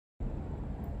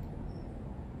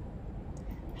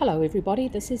Hello everybody,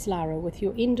 this is Lara with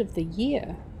your end of the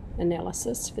year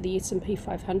analysis for the S&P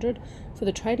 500 for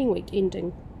the trading week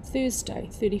ending Thursday,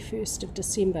 31st of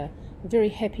December. A very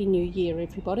happy new year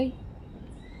everybody.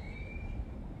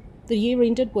 The year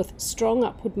ended with strong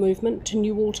upward movement to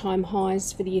new all-time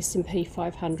highs for the S&P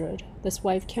 500. This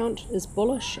wave count is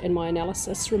bullish and my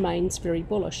analysis remains very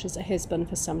bullish as it has been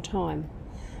for some time.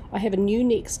 I have a new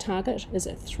next target is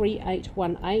at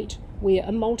 3818, where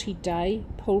a multi-day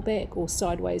pullback or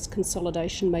sideways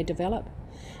consolidation may develop.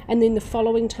 And then the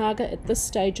following target at this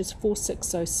stage is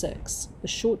 4606, the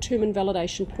short-term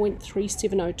invalidation point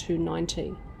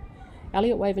 3702.90.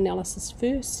 Elliott Wave analysis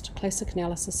first, classic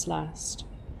analysis last.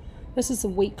 This is a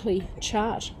weekly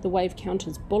chart. The wave count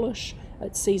is bullish.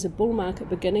 It sees a bull market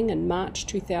beginning in March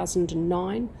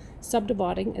 2009,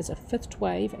 subdividing as a fifth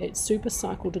wave at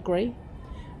supercycle degree.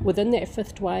 Within that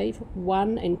fifth wave,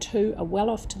 1 and 2 are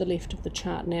well off to the left of the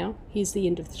chart now. Here's the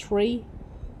end of 3,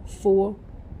 4,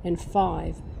 and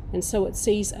 5. And so it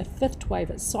sees a fifth wave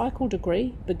at cycle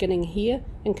degree beginning here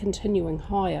and continuing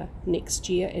higher next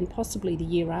year and possibly the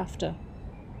year after.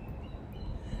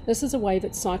 This is a wave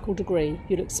at cycle degree.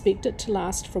 You'd expect it to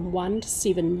last from 1 to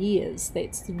 7 years.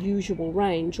 That's the usual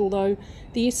range, although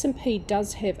the S&P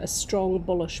does have a strong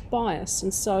bullish bias,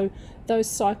 and so those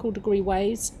cycle degree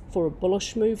waves for a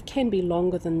bullish move can be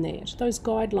longer than that. Those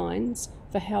guidelines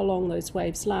for how long those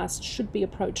waves last should be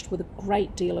approached with a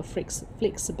great deal of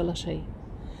flexibility.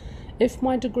 If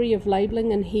my degree of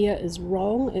labeling in here is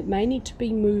wrong, it may need to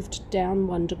be moved down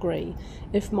 1 degree.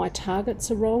 If my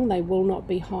targets are wrong, they will not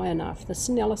be high enough. This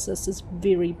analysis is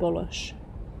very bullish.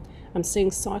 I'm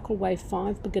seeing cycle wave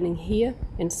 5 beginning here,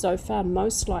 and so far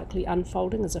most likely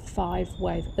unfolding as a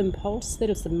 5-wave impulse. That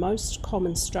is the most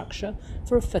common structure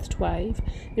for a fifth wave.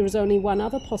 There is only one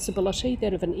other possibility,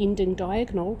 that of an ending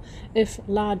diagonal. If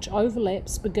large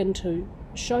overlaps begin to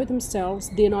show themselves,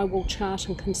 then I will chart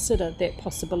and consider that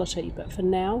possibility. But for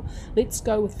now, let's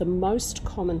go with the most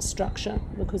common structure,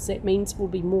 because that means we'll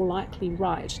be more likely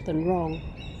right than wrong.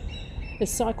 As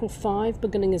cycle 5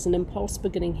 beginning as an impulse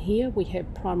beginning here, we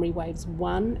have primary waves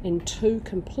 1 and 2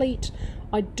 complete.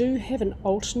 I do have an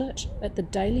alternate at the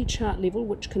daily chart level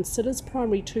which considers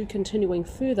primary 2 continuing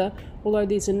further, although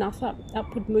there's enough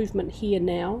upward movement here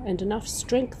now and enough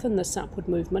strength in this upward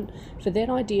movement for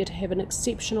that idea to have an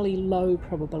exceptionally low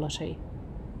probability.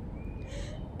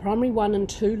 Primary 1 and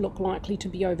 2 look likely to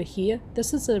be over here.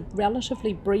 This is a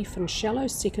relatively brief and shallow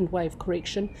second wave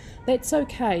correction. That's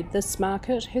okay. This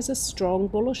market has a strong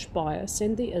bullish bias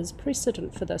and there is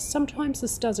precedent for this. Sometimes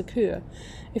this does occur.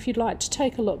 If you'd like to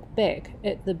take a look back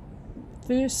at the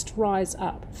first rise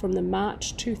up from the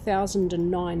March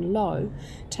 2009 low,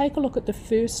 take a look at the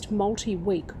first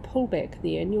multi-week pullback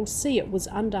there and you'll see it was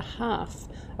under half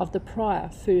of the prior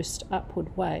first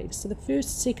upward wave. So the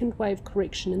first second wave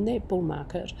correction in that bull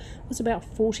market was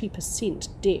about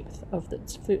 40% depth of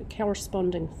the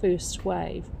corresponding first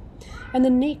wave. And the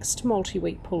next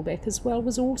multi-week pullback as well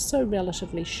was also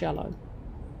relatively shallow.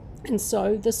 And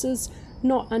so this is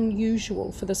not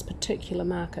unusual for this particular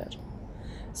market.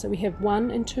 So we have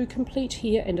 1 and 2 complete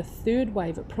here and a third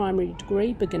wave at primary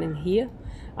degree beginning here,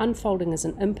 unfolding as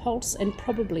an impulse and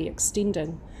probably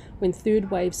extending. When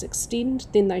third waves extend,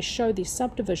 then they show their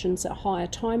subdivisions at higher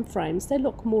time frames. They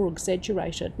look more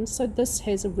exaggerated, and so this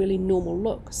has a really normal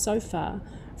look so far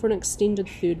for an extended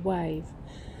third wave.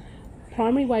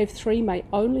 Primary wave 3 may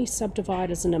only subdivide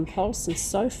as an impulse, and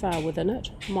so far within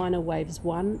it, minor waves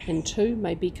 1 and 2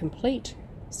 may be complete.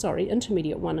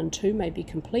 Intermediate 1 and 2 may be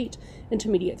complete.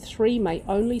 Intermediate 3 may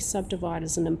only subdivide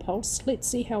as an impulse. Let's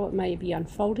see how it may be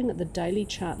unfolding at the daily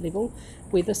chart level,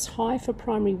 where this high for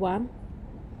primary 1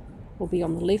 will be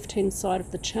on the left hand side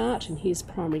of the chart, and here's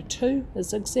primary 2, a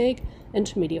zigzag,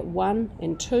 intermediate 1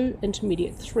 and 2,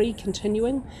 intermediate 3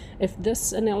 continuing. If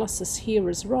this analysis here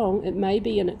is wrong, it may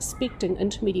be expecting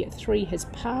intermediate 3 has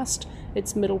passed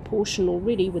its middle portion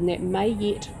already, when that may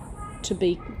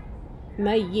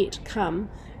yet come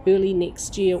early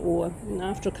next year or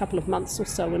after a couple of months or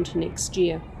so into next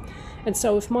year. And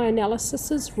so if my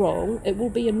analysis is wrong, it will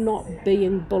be a not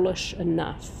being bullish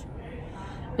enough.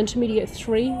 Intermediate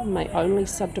 3 may only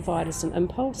subdivide as an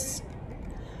impulse.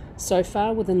 So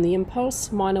far within the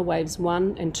impulse, minor waves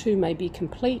 1 and 2 may be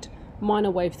complete.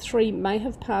 Minor wave 3 may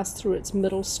have passed through its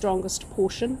middle strongest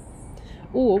portion.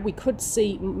 Or we could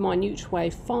see minute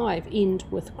wave 5 end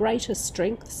with greater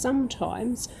strength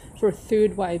sometimes for a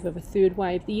third wave of a third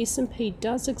wave. The S&P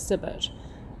does exhibit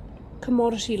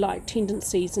commodity-like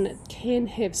tendencies, and it can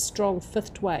have strong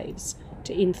fifth waves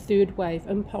to end third wave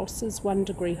impulses 1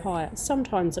 degree higher.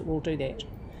 Sometimes it will do that.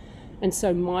 And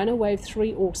so minor wave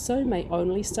 3 also may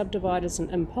only subdivide as an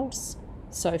impulse.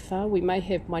 So far we may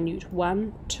have minute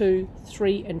 1, 2,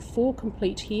 3 and 4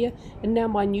 complete here, and now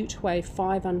minute wave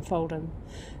 5 unfolding.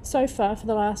 So far for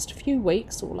the last few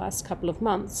weeks or last couple of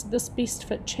months, this best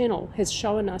fit channel has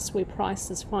shown us where price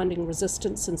is finding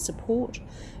resistance and support.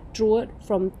 Draw it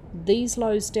from these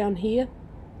lows down here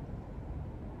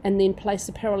and then place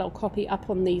a parallel copy up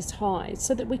on these highs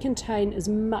so that we contain as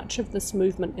much of this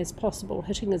movement as possible,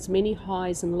 hitting as many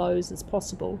highs and lows as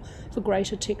possible for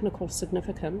greater technical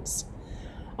significance.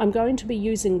 I'm going to be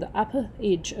using the upper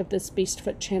edge of this best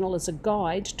fit channel as a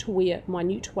guide to where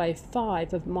minute wave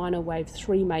 5 of minor wave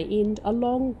 3 may end,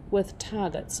 along with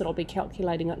targets that I'll be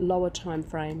calculating at lower time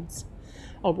frames.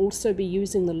 I'll also be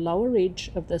using the lower edge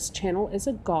of this channel as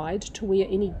a guide to where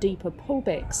any deeper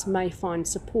pullbacks may find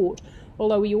support,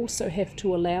 although we also have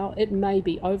to allow it may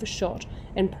be overshot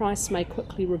and price may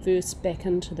quickly reverse back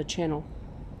into the channel.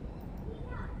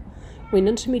 When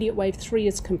intermediate wave 3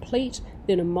 is complete,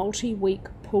 then a multi-week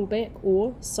pullback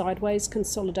or sideways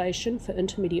consolidation for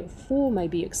intermediate 4 may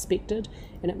be expected,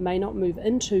 and it may not move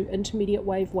into intermediate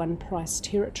wave 1 price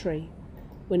territory.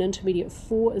 When intermediate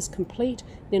 4 is complete,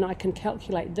 then I can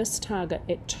calculate this target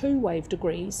at 2 wave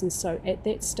degrees, and so at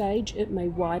that stage it may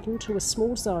widen to a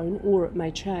small zone or it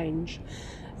may change.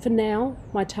 For now,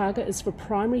 my target is for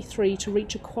primary 3 to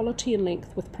reach equality in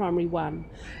length with primary 1.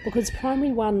 Because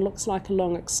primary 1 looks like a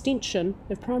long extension,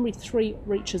 if primary 3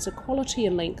 reaches equality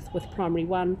in length with primary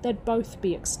 1, they'd both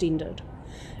be extended.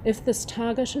 If this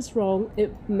target is wrong,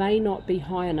 it may not be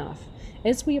high enough.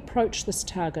 As we approach this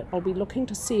target, I'll be looking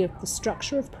to see if the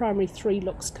structure of primary 3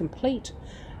 looks complete,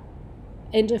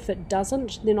 and if it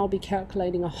doesn't, then I'll be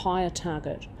calculating a higher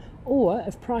target. Or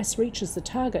if price reaches the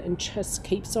target and just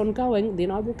keeps on going,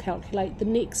 then I will calculate the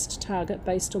next target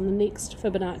based on the next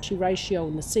Fibonacci ratio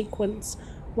in the sequence,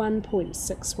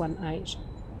 1.618.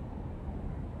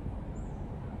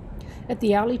 At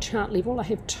the hourly chart level, I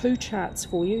have 2 charts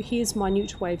for you. Here's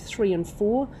minute wave 3 and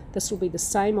 4. This will be the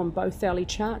same on both hourly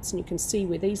charts, and you can see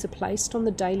where these are placed on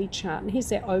the daily chart. And here's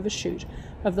that overshoot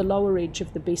of the lower edge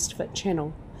of the best fit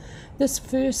channel. This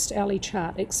first hourly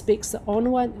chart expects that on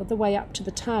the way up to the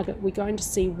target, we're going to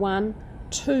see 1,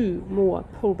 2 more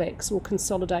pullbacks or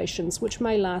consolidations, which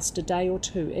may last a day or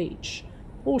 2 each.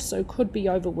 Also could be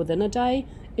over within a day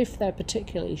if they're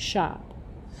particularly sharp.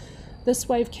 This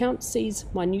wave count sees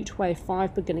minute wave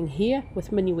 5 beginning here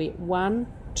with minuet 1,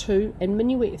 2 and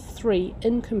minuet 3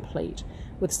 incomplete,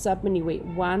 with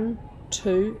subminuet 1,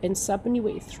 2 and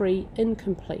subminuet 3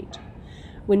 incomplete.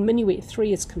 When minuet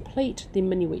 3 is complete, then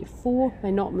minuet 4 may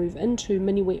not move into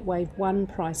minuet wave 1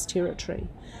 price territory.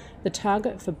 The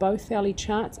target for both hourly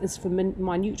charts is for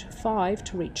minute 5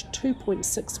 to reach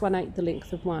 2.618, the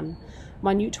length of 1.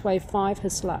 Minute wave 5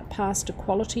 has passed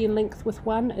equality in length with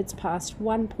 1, it's past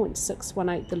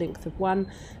 1.618, the length of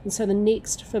 1, and so the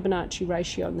next Fibonacci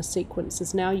ratio in the sequence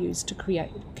is now used to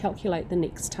calculate the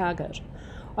next target.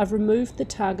 I've removed the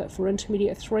target for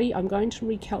intermediate 3. I'm going to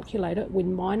recalculate it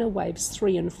when minor waves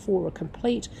 3 and 4 are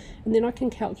complete, and then I can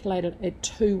calculate it at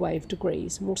 2 wave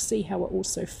degrees, and we'll see how it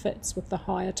also fits with the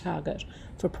higher target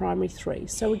for primary 3.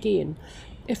 So again,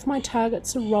 if my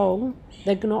targets are wrong,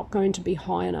 they're not going to be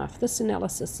high enough. This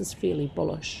analysis is fairly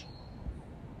bullish.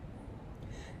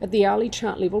 At the hourly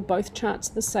chart level, both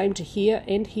charts are the same to here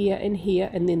and here and here,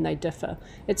 and then they differ.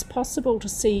 It's possible to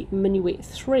see minuet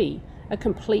 3, a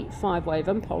complete 5-wave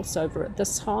impulse over at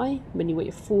this high,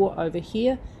 minuet 4 over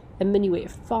here, and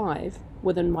minuet 5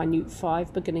 within minute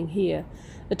 5 beginning here.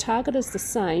 The target is the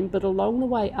same, but along the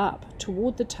way up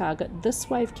toward the target, this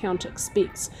wave count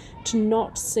expects to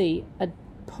not see a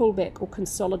pullback or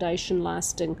consolidation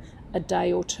lasting a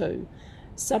day or 2.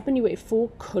 Subminuet 4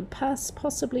 could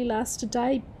possibly last a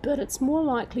day, but it's more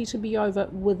likely to be over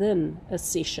within a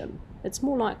session. It's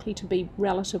more likely to be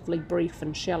relatively brief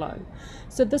and shallow.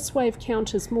 So this wave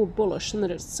count is more bullish in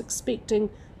that it's expecting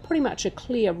pretty much a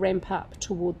clear ramp up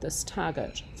toward this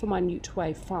target for minute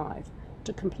wave 5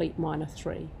 to complete minor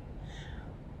 3.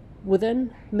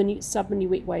 Within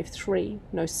subminuet wave 3,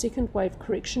 no second wave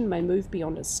correction may move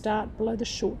beyond its start below the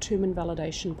short-term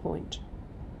invalidation point.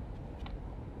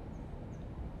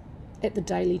 At the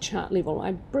daily chart level,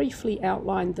 I briefly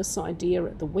outlined this idea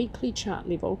at the weekly chart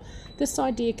level. This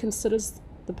idea considers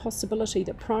the possibility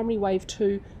that primary wave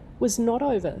 2 was not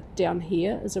over down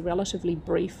here as a relatively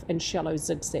brief and shallow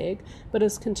zigzag, but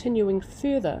is continuing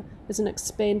further is an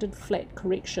expanded flat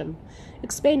correction.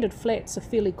 Expanded flats are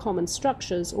fairly common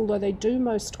structures, although they do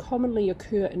most commonly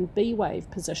occur in B wave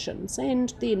positions,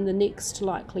 and then the next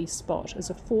likely spot is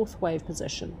a fourth wave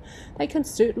position. They can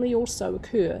certainly also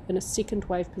occur in a second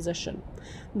wave position.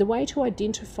 The way to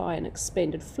identify an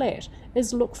expanded flat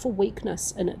is look for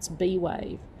weakness in its B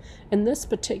wave. In this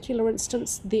particular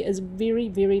instance, there is very,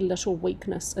 very little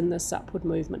weakness in this upward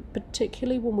movement,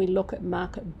 particularly when we look at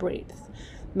market breadth.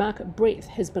 Market breadth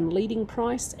has been leading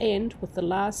price, and with the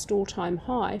last all-time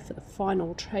high for the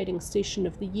final trading session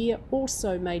of the year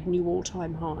also made new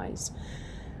all-time highs.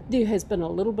 There has been a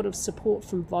little bit of support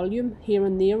from volume here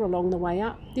and there along the way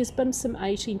up. There's been some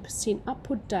 18%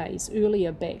 upward days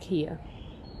earlier back here.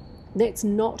 That's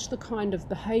not the kind of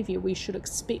behaviour we should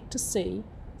expect to see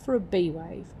for a B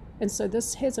wave, and so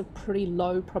this has a pretty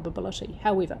low probability.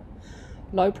 However,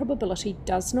 low probability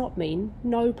does not mean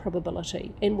no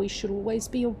probability, and we should always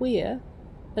be aware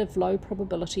of low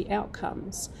probability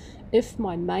outcomes. If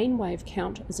my main wave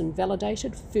count is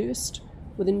invalidated first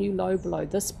with a new low below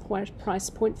this price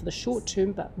point for the short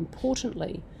term, but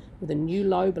importantly with a new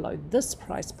low below this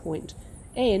price point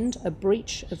and a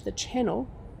breach of the channel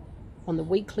on the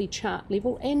weekly chart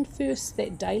level, and first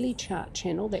that daily chart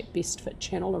channel, that best fit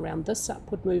channel around this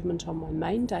upward movement on my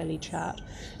main daily chart,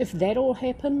 if that all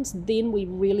happens, then we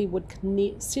really would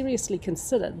seriously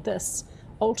consider this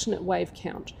alternate wave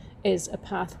count as a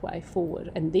pathway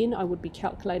forward, and then I would be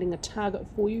calculating a target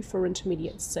for you for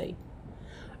intermediate C.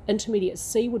 Intermediate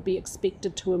C would be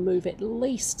expected to move at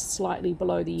least slightly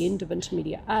below the end of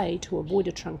intermediate A to avoid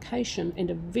a truncation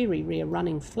and a very rare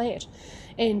running flat,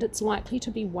 and it's likely to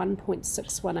be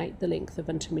 1.618 the length of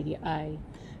intermediate A.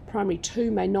 Primary 2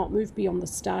 may not move beyond the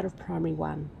start of primary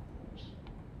 1.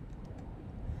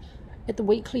 At the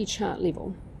weekly chart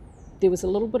level, there was a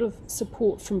little bit of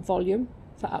support from volume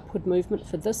for upward movement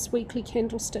for this weekly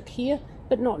candlestick here,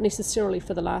 but not necessarily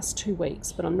for the last 2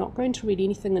 weeks. But I'm not going to read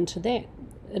anything into that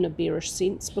in a bearish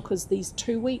sense, because these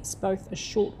 2 weeks both are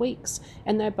short weeks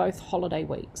and they're both holiday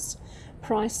weeks.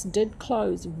 Price did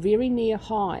close very near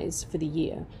highs for the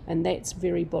year, and that's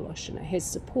very bullish, and it has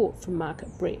support from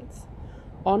market breadth.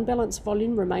 On balance,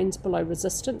 volume remains below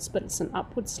resistance, but it's an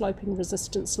upward sloping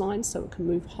resistance line, so it can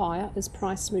move higher as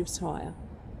price moves higher.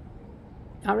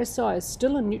 RSI is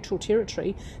still in neutral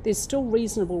territory. There's still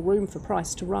reasonable room for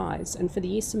price to rise, and for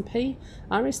the S&P,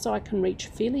 RSI can reach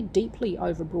fairly deeply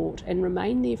overbought and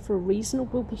remain there for a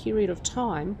reasonable period of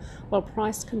time while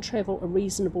price can travel a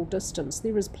reasonable distance.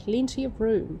 There is plenty of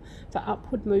room for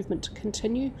upward movement to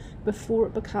continue before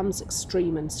it becomes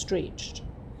extreme and stretched.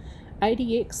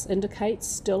 ADX indicates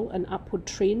still an upward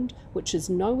trend, which is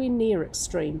nowhere near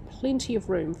extreme. Plenty of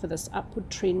room for this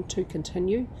upward trend to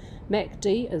continue.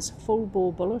 MACD is full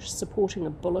bore bullish, supporting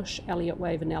a bullish Elliott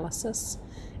Wave analysis.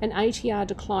 And ATR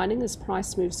declining as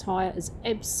price moves higher is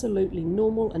absolutely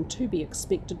normal and to be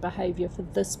expected behaviour for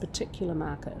this particular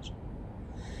market.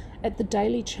 At the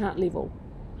daily chart level,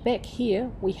 back here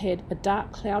we had a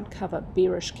dark cloud cover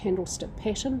bearish candlestick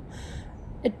pattern.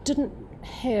 It didn't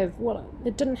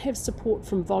have support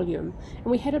from volume, and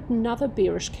we had another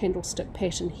bearish candlestick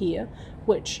pattern here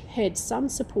which had some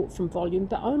support from volume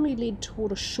but only led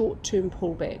toward a short-term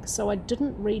pullback, so I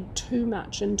didn't read too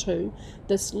much into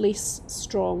this less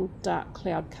strong dark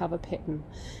cloud cover pattern.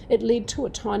 It led to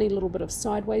a tiny little bit of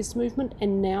sideways movement,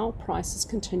 and now price is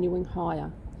continuing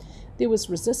higher. There was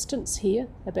resistance here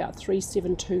about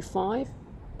 3725,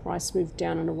 price moved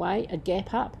down and away, a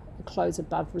gap up, a close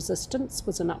above resistance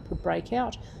was an upward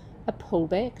breakout, a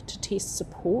pullback to test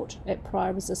support at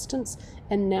prior resistance,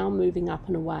 and now moving up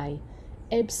and away.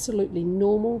 Absolutely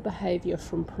normal behaviour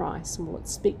from price, and we'll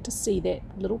expect to see that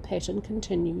little pattern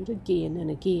continued again and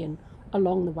again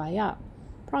along the way up.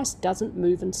 Price doesn't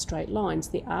move in straight lines.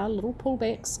 There are little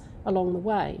pullbacks along the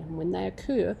way, and when they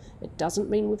occur, it doesn't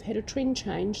mean we've had a trend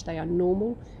change. They are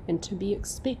normal and to be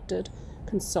expected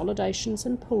consolidations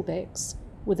and pullbacks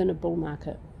within a bull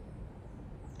market.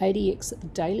 ADX at the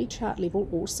daily chart level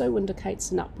also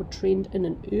indicates an upward trend in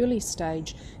an early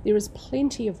stage. There is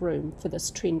plenty of room for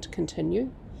this trend to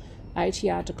continue.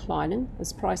 ATR declining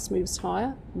as price moves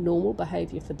higher, normal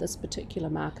behaviour for this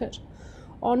particular market.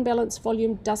 On balance,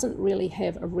 volume doesn't really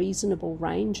have a reasonable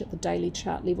range at the daily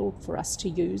chart level for us to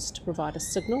use to provide a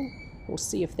signal. We'll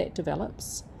see if that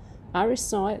develops.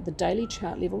 RSI at the daily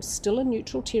chart level still in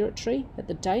neutral territory. At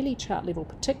the daily chart level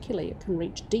particularly, it can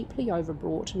reach deeply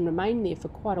overbought and remain there for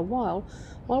quite a while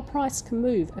price can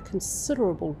move a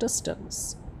considerable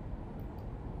distance.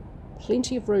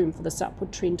 Plenty of room for this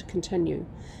upward trend to continue.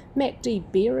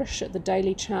 MACD bearish at the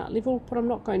daily chart level, but I'm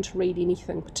not going to read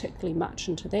anything particularly much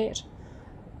into that.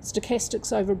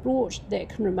 Stochastics overbought, that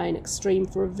can remain extreme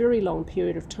for a very long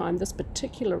period of time. This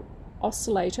particular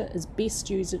oscillator is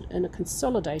best used in a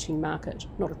consolidating market,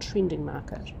 not a trending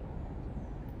market.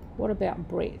 What about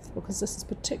breadth? Because this is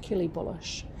particularly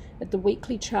bullish. At the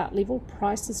weekly chart level,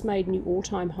 prices made new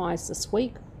all-time highs this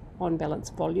week on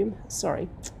balance volume.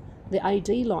 The AD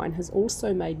line has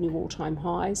also made new all-time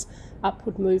highs.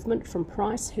 Upward movement from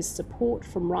price has support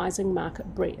from rising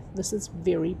market breadth. This is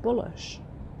very bullish.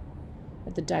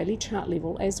 At the daily chart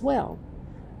level as well,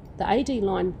 the AD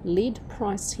line led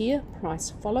price here.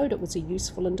 Price followed. It was a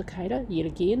useful indicator yet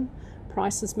again.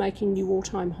 Price is making new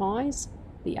all-time highs.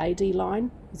 The AD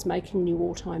line is making new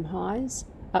all-time highs.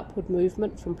 Upward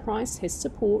movement from price has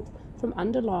support from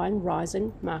underlying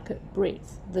rising market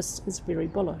breadth. This is very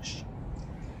bullish.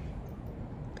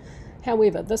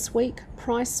 However, this week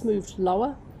price moved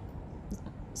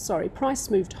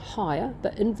higher,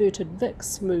 but inverted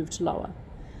VIX moved lower.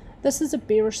 This is a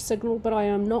bearish signal, but I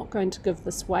am not going to give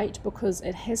this weight because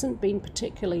it hasn't been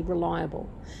particularly reliable.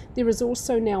 There is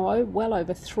also now well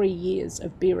over 3 years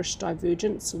of bearish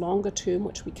divergence, longer term,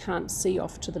 which we can't see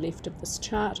off to the left of this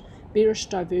chart, bearish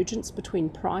divergence between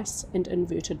price and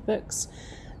inverted VIX.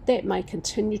 That may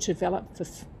continue to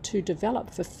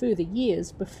develop for further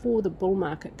years before the bull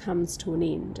market comes to an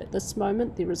end. At this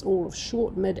moment, there is all of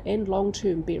short, mid and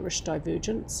long-term bearish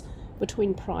divergence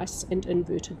between price and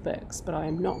inverted VIX, but I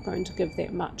am not going to give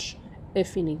that much,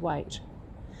 if any, weight.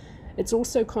 It's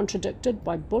also contradicted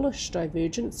by bullish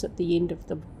divergence at the end of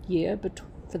the year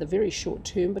for the very short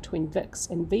term between VIX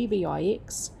and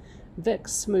VVIX.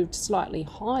 VIX moved slightly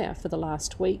higher for the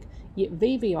last week, yet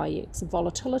VVIX,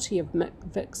 volatility of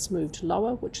VIX, moved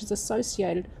lower, which is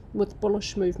associated with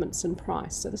bullish movements in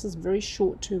price. So this is very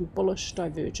short-term bullish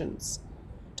divergence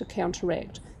to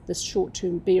counteract this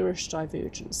short-term bearish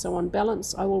divergence. So on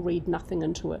balance, I will read nothing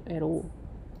into it at all,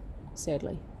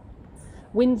 sadly.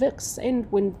 When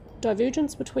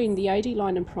divergence between the AD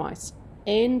line and price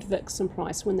and VIX and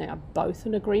price, when they are both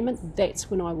in agreement, that's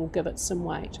when I will give it some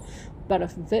weight. But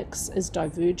if VIX is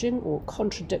diverging or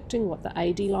contradicting what the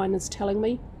AD line is telling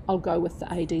me, I'll go with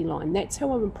the AD line. That's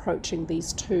how I'm approaching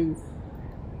these two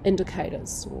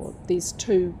indicators, or these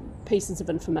two pieces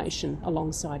of information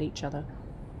alongside each other.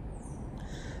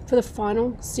 For the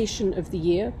final session of the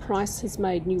year, price has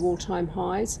made new all-time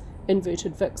highs.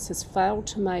 Inverted VIX has failed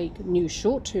to make new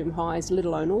short-term highs, let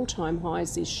alone all-time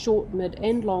highs. There's short, mid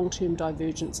and long-term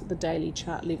divergence at the daily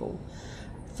chart level.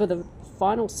 For the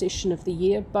final session of the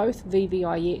year, both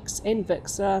VVIX and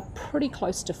VIX are pretty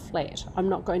close to flat. I'm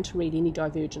not going to read any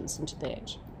divergence into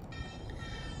that.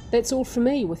 That's all for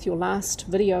me with your last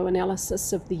video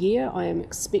analysis of the year. I am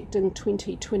expecting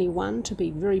 2021 to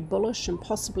be very bullish and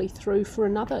possibly through for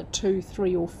another 2,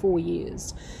 3 or 4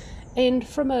 years. And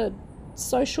from a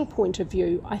social point of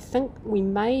view, I think we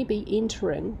may be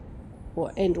entering,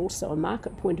 and also a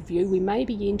market point of view, we may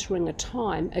be entering a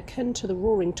time akin to the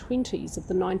roaring 20s of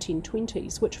the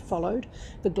 1920s, which followed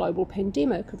the global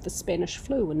pandemic of the Spanish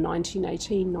flu in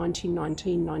 1918,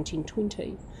 1919,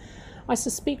 1920. I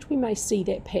suspect we may see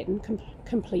that pattern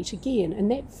complete again, and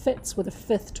that fits with a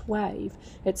fifth wave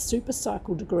at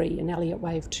supercycle degree in Elliott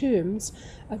Wave terms,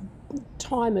 a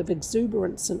time of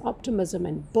exuberance and optimism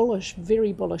and bullish,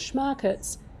 very bullish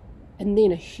markets, and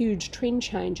then a huge trend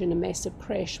change and a massive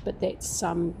crash, but that's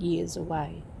some years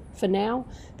away. For now,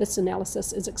 this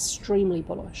analysis is extremely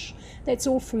bullish. That's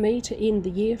all from me to end the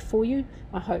year for you.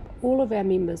 I hope all of our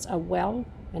members are well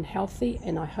and healthy,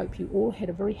 and I hope you all had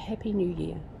a very happy new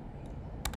year.